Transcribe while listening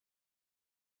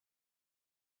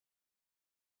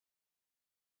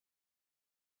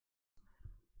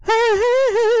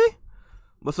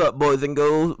What's up, boys and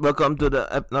girls? Welcome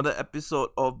to another episode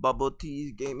of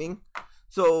BubbleteaS Gaming.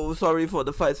 So sorry for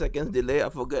the 5 seconds delay. I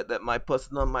forgot that my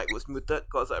personal mic was muted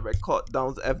because I record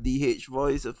down FDH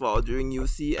voice for during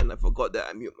UC, and I forgot that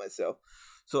I mute myself.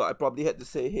 So I probably had to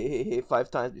say hey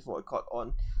 5 times before I caught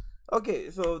on.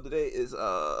 Okay, so today is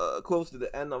close to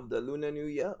the end of the Lunar New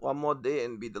Year. One more day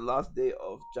and be the last day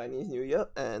of Chinese New Year,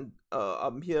 and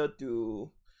I'm here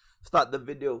to start the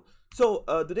video. So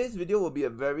today's video will be a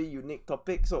very unique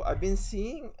topic. So I've been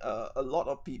seeing a lot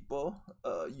of people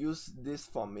use this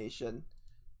formation.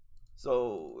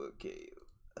 So okay,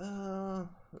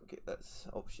 that's,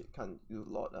 oh shit, can't do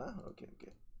a lot. Okay.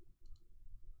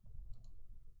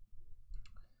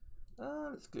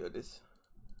 Let's clear this.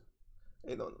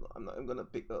 Hey, no, I'm gonna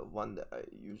pick one that I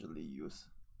usually use.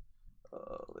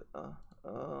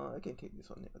 I can take this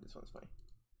one. Yeah, this one's fine.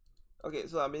 Okay,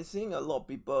 so I've been seeing a lot of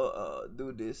people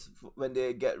do this when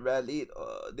they get rallied.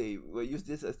 They will use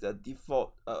this as their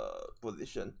default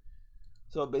position.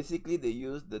 So basically they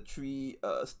use the 3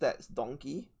 stats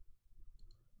donkey,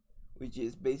 which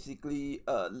is basically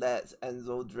latz,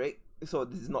 enzo+, drake. So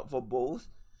this is not for bows.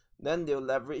 Then they'll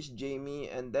leverage Jamie,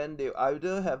 and then they'll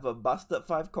either have a busted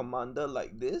 5 commander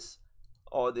like this,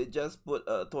 or they just put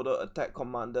a total attack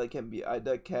commander. It can be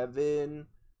either Kevin,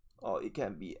 or it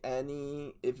can be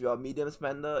Annie. If you're a medium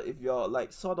spender, if you're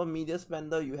like sort of medium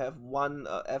spender, you have one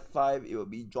F5, it will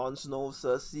be Jon Snow,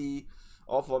 Cersei,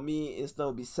 or for me, instant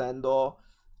will be Sandor,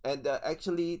 and they're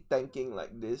actually tanking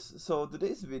like this. So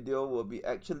today's video will be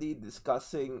actually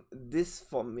discussing this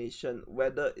formation,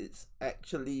 whether it's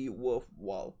actually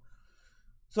worthwhile.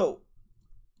 So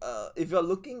if you're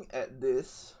looking at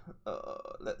this,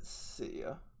 let's see,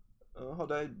 how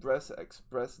do I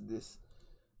express this?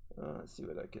 Let's see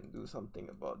whether I can do something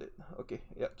about it. Okay,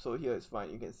 yep, so here is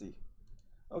fine, you can see.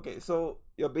 Okay, so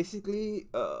you're basically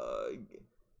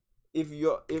if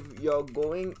you're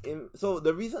going in, so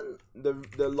the reason,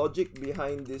 the logic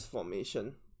behind this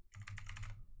formation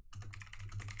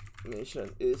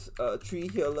is 3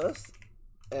 healers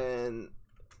and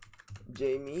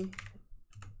Jamie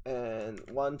and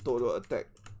 1 total attack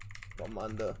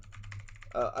commander.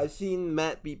 I've seen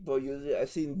mad people use it, I've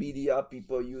seen BDR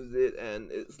people use it,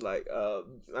 and it's like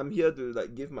I'm here to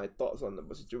like give my thoughts on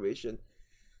the situation.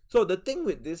 So the thing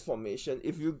with this formation,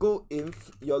 if you go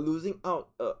inf, you're losing out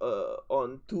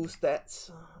on 2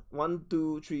 stats. 1,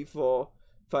 2, 3, 4,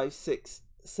 5, 6,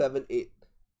 7, 8.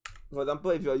 For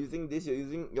example, if you're using this,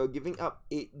 you're giving up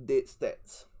 8 dead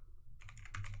stats.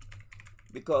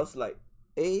 Because like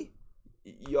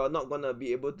you're not gonna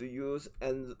be able to use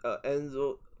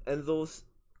Enzo's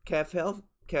Cav health,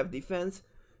 Cav defense,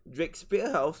 Drake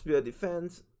spear health, spear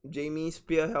defense, Jamie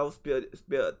spear health,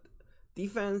 spear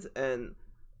defense, and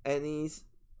Annie's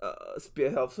spear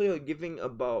health. So you're giving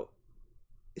about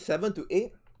 7 to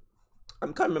 8. I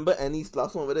can't remember Annie's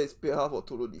last one, whether it's spear health or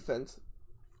total defense.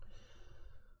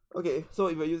 Okay, so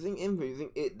if you're using imp, you're using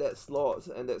 8 dead slots,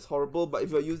 and that's horrible. But if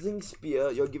you're using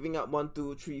spear, you're giving up 1,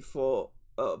 2, 3, 4,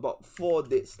 about 4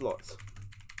 dead slots.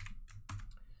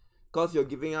 Because you're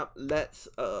giving up latz,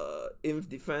 inf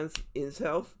defense, ins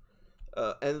health,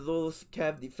 Enzo's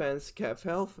Cav defense, Cav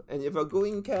health, and if you're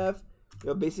going Cav,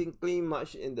 you're basically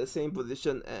much in the same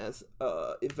position as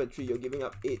infantry. You're giving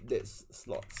up 8 dead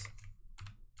slots.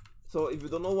 So if you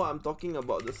don't know what I'm talking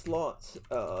about, the slots,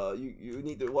 you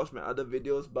need to watch my other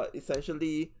videos. But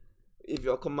essentially, if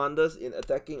your commanders in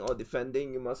attacking or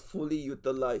defending, you must fully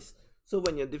utilize. So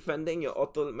when you're defending, you're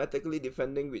automatically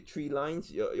defending with 3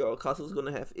 lines. Your castle's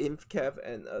gonna have inf, cav,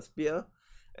 and spear.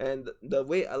 And the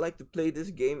way I like to play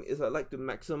this game is I like to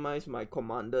maximize my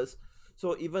commanders.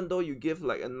 So even though you give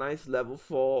like a nice level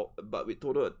 4, but with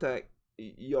total attack,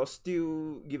 you're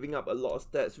still giving up a lot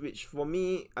of stats, which for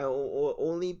me, I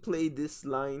only play this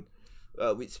line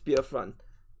with spear front.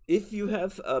 If you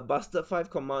have a busted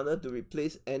 5 commander to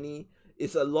replace any,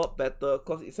 it's a lot better,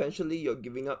 because essentially you're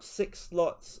giving up 6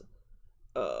 slots.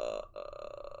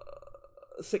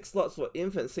 6 slots for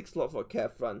inf and 6 slots for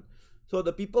cav front. So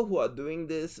the people who are doing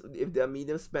this, if they're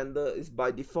medium spender, is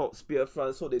by default spear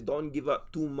front, so they don't give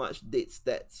up too much dead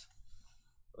stats.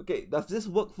 Okay, does this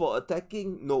work for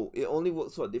attacking? No, it only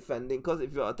works for defending, because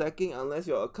if you're attacking, unless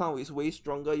your account is way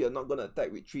stronger, you're not gonna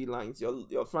attack with 3 lines.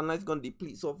 Your front line's gonna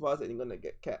deplete so fast and you're gonna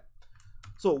get capped.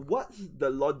 So what's the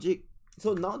logic?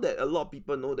 So now that a lot of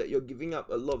people know that you're giving up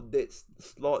a lot of dead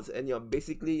slots, and you're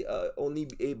basically only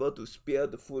able to spear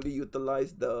to fully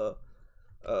utilize the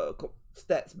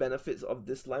stats benefits of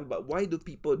this line, but why do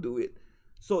people do it?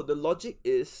 So the logic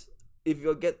is, if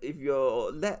your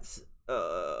latz,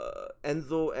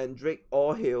 Enzo and Drake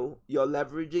all hail, you're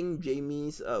leveraging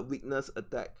Jamie's weakness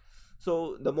attack.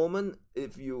 So the moment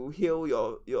if you heal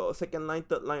your second line,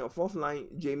 third line, or fourth line,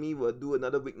 Jamie will do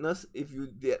another weakness. If you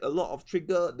get a lot of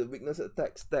trigger, the weakness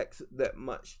attack stacks that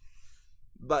much.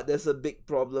 But there's a big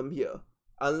problem here.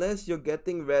 Unless you're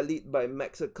getting rallied by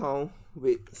max account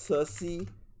with Cersei,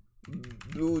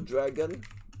 Blue Dragon,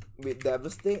 with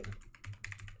Devastate,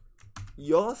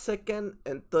 your second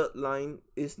and third line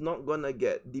is not gonna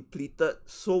get depleted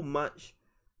so much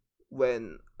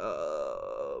when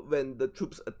the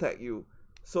troops attack you.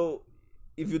 So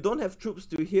if you don't have troops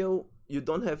to heal, you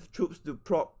don't have troops to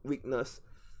proc weakness.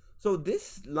 So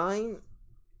this line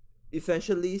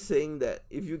essentially saying that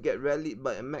if you get rallied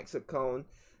by a max account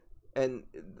and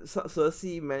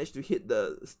Cersei managed to hit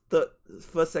the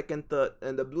first, second, third,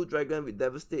 and the Blue Dragon with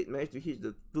Devastate managed to hit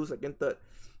the 2, second, third,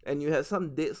 and you have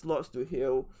some dead slots to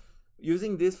heal,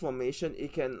 using this formation,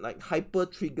 it can like hyper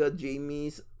trigger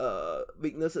Jamie's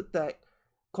weakness attack,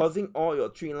 causing all your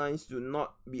 3 lines to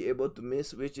not be able to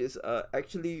miss, which is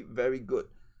actually very good.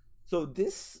 So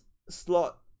this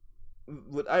slot,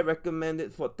 would I recommend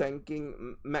it for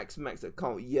tanking max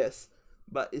account? Yes,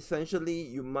 but essentially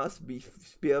you must be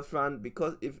spear front,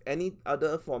 because if any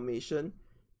other formation,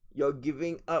 you're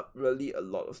giving up really a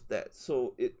lot of stats.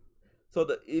 So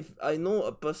that if I know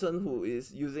a person who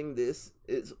is using this,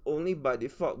 it's only by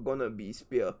default gonna be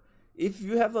spear. If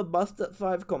you have a busted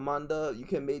 5 commander, you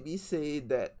can maybe say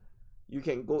that you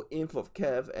can go in for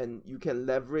Cav and you can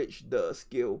leverage the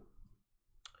skill,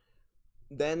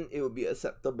 then it will be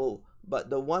acceptable. But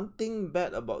the one thing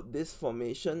bad about this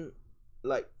formation,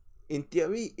 like in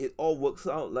theory it all works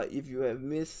out, like if you have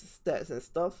missed stats and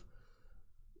stuff,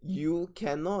 you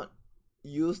cannot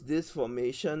use this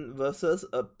formation versus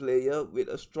a player with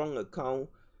a strong account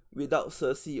without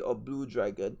Cersei or Blue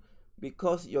Dragon,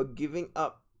 because you're giving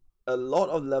up a lot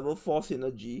of level 4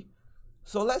 synergy.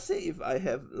 So let's say if I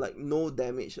have like no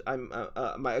damage,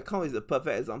 my account is a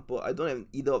perfect example. I don't have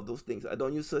either of those things. I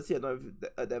don't use Cersei, I don't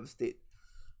have Devastate.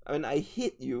 When I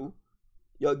hit you,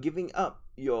 you're giving up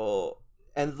your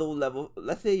Enzo level,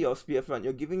 let's say your spear front,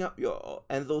 you're giving up your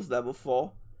Enzo's level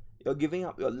 4, you're giving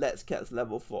up your Let's Cat's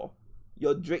level 4.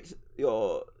 Your Drake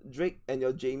and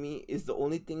your Jamie is the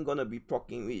only thing gonna be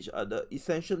proccing each other.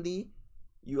 Essentially,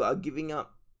 you are giving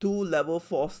up 2 level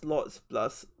 4 slots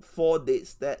plus 4 dead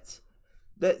stats.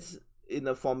 That's in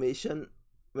a formation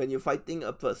when you're fighting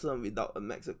a person without a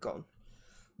max account.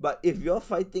 But if you're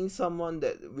fighting someone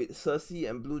that with Cersei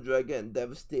and Blue Dragon and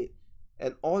Devastate,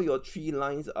 and all your 3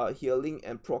 lines are healing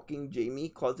and proccing Jamie,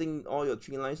 causing all your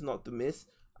 3 lines not to miss,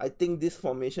 I think this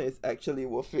formation is actually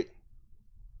worth it.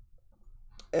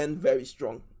 And very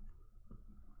strong.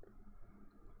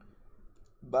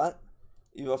 But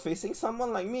if you're facing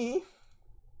someone like me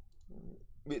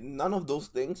with none of those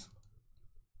things,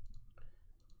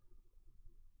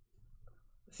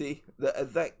 see the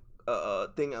exact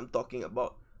thing I'm talking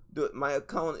about. Dude, my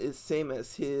account is same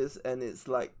as his, and it's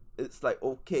like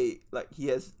okay, like he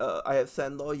has I have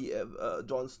Sandor, he have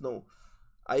Jon Snow.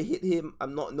 I hit him,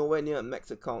 I'm not nowhere near a max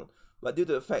account, but due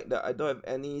to the fact that I don't have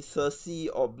any Cersei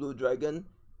or Blue Dragon,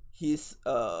 his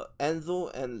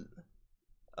Enzo and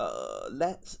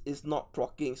latz is not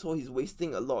proccing, so he's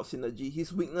wasting a lot of synergy.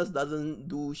 His weakness doesn't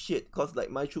do shit, cause like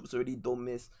my troops already don't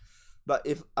miss. But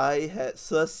if I had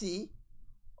Cersei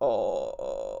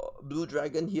or Blue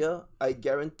Dragon here, I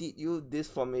guaranteed you this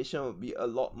formation would be a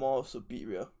lot more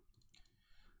superior.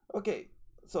 Okay,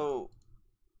 so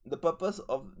the purpose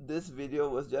of this video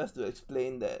was just to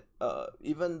explain that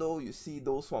even though you see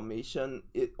those formation,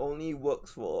 it only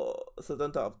works for a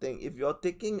certain type of thing. If you're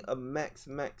taking a max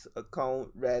account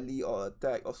rally or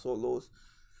attack or solos,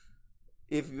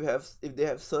 if they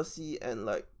have Cersei and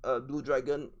like Blue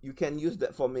Dragon, you can use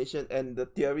that formation and the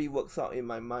theory works out in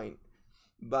my mind.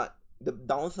 But the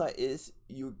downside is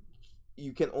you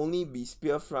can only be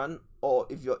spear front, or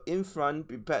if you're in front,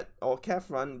 prepared, or Cav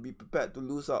front, be prepared to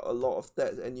lose out a lot of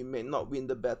stats, and you may not win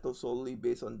the battle solely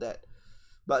based on that.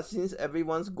 But since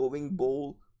everyone's going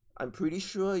bold, I'm pretty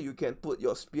sure you can put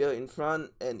your spear in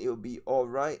front and it'll be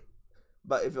alright.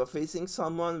 But if you're facing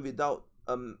someone without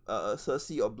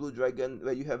Cersei or Blue Dragon,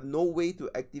 where you have no way to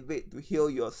activate to heal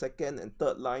your second and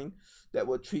third line that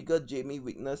will trigger Jamie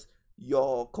weakness,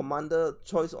 your commander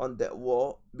choice on that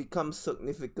war becomes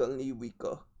significantly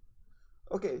weaker.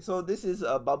 Okay, so this is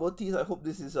BubbleteaS. I hope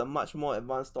this is a much more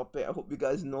advanced topic. I hope you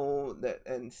guys know that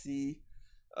and see.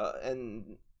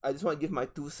 And I just want to give my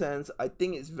 2 cents. I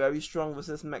think it's very strong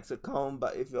versus max account,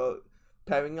 but if you're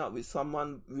pairing up with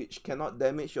someone which cannot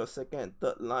damage your second and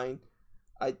third line,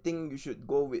 I think you should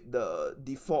go with the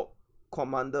default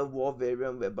commander war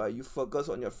variant, whereby you focus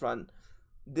on your front.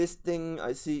 This thing,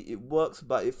 I see it works,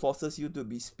 but it forces you to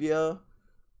be spear.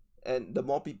 and the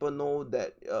more people know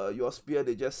that your spear,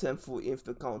 they just send full inf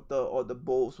to counter, or the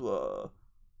bows will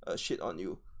shit on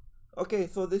you. Okay,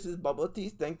 so this is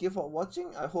BubbleteaS. Thank you for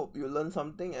watching. I hope you learned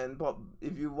something, and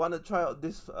if you want to try out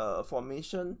this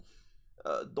formation,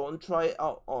 don't try it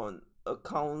out on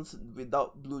accounts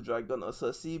without Blue Dragon or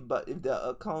Cersei, but if there are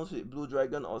accounts with Blue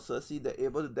Dragon or Cersei that are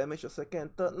able to damage your second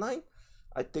and third line,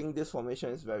 I think this formation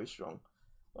is very strong.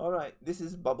 Alright, this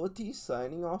is BubbleteaS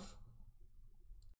signing off.